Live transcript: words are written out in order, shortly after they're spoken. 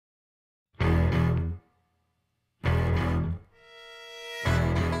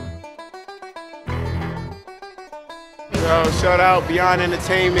So shout out Beyond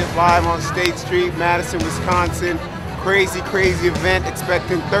Entertainment live on State Street, Madison, Wisconsin. Crazy, crazy event.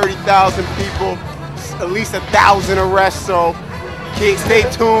 Expecting 30,000 people, at least 1,000 arrests. So stay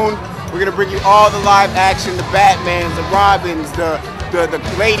tuned. We're gonna bring you all the live action, the Batmans, the Robins, the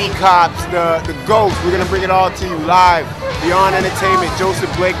Lady Cops, the Ghosts. We're gonna bring it all to you live. Beyond Entertainment,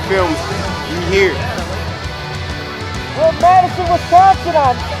 Joseph Blake Films. You here? We're in Madison, Wisconsin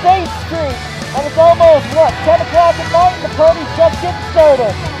on State Street, and it's almost, what, 10 o'clock at night, and the party's just getting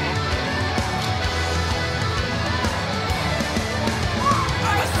started.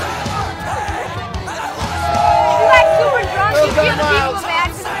 You got super drunk, you feel the people of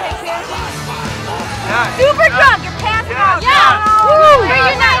Madison to take care of you? Super drunk, you're passing out. Yeah, we're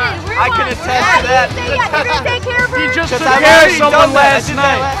united. I can attest to that. You're gonna take care of her? He just took care of someone last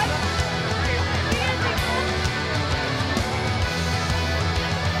night.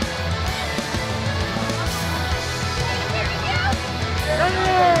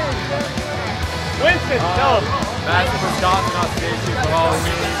 Winston, tell him. Madison, Wisconsin on State Street for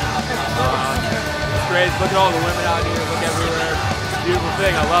Halloween. It's great. Look at all the women out here. Look everywhere. It's a beautiful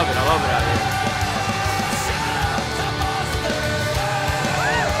thing. I love it. I love it out here.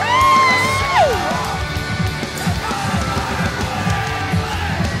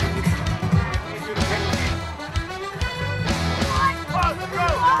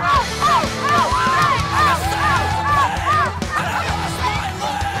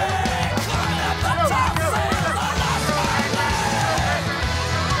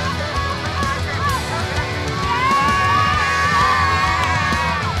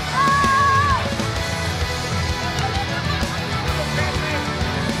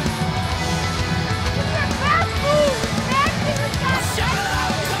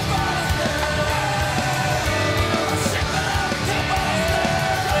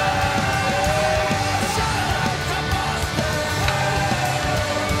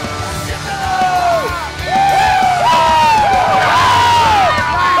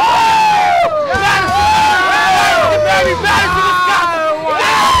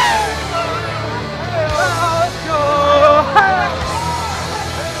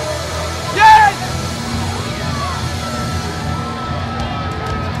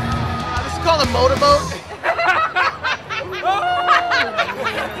 A motorboat.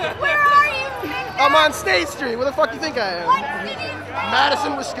 Where are you? I'm on State Street. Where the fuck you think I am? What city?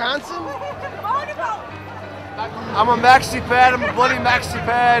 Madison, Wisconsin. Motorboat. I'm a maxi pad. I'm a bloody maxi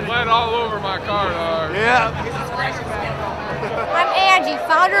pad. Bled all over my car, dog. Yeah. I'm Angie,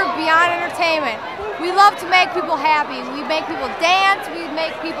 founder of Beyond Entertainment. We love to make people happy. We make people dance. We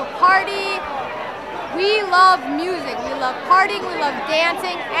make people party. We love music, we love partying, we love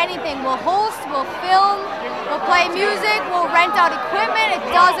dancing, anything. We'll host, we'll film, we'll play music, we'll rent out equipment, it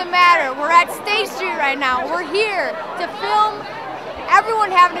doesn't matter. We're at State Street right now. We're here to film everyone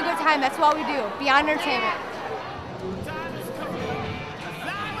having a good time. That's what we do, Beyond Entertainment.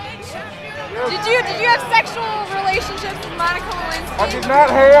 Did you have sexual relationships with Monica Lewinsky? I did not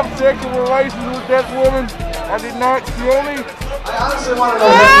have sexual relations with that woman. I did not. She only. I honestly want to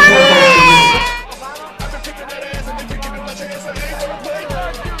know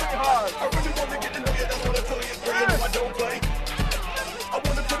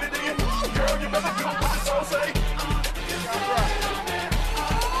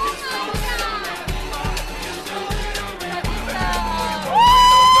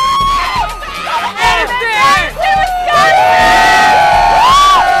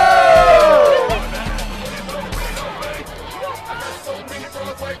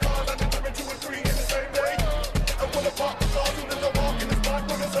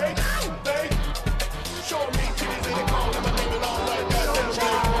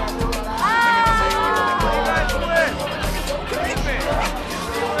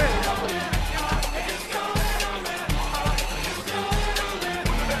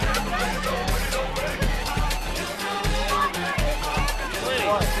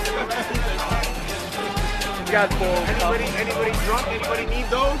Anybody drunk? Anybody need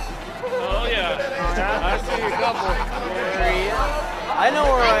those? Oh yeah. I see a couple. I know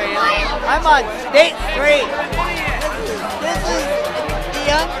where I am. I'm on State Street. This is the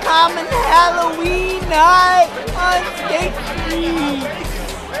uncommon Halloween night on State Street.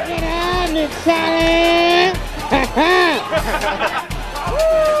 Get on it, Sally.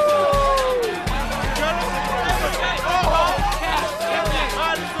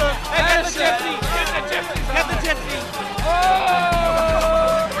 Get the gypsy.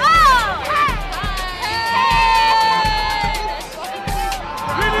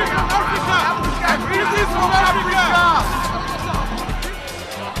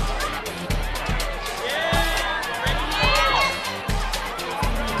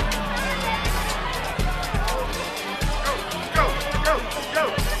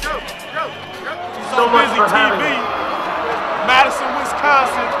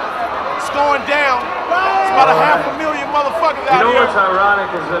 what's ironic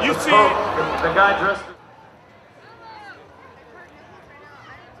is that You the see Pope, the guy dressed.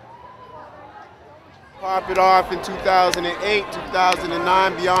 Pop it off in 2008,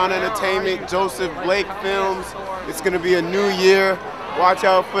 2009, Beyond Entertainment, Joseph Blake Films. It's gonna be a new year. Watch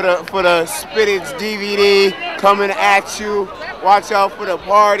out for the Spinach DVD coming at you. Watch out for the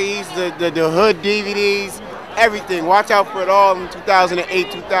parties, the hood DVDs, everything. Watch out for it all in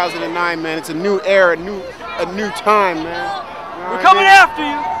 2008, 2009, man. It's a new era, a new time, man. You know We're coming after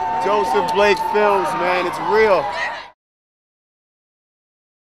you. Joseph Blake Films, man. It's real.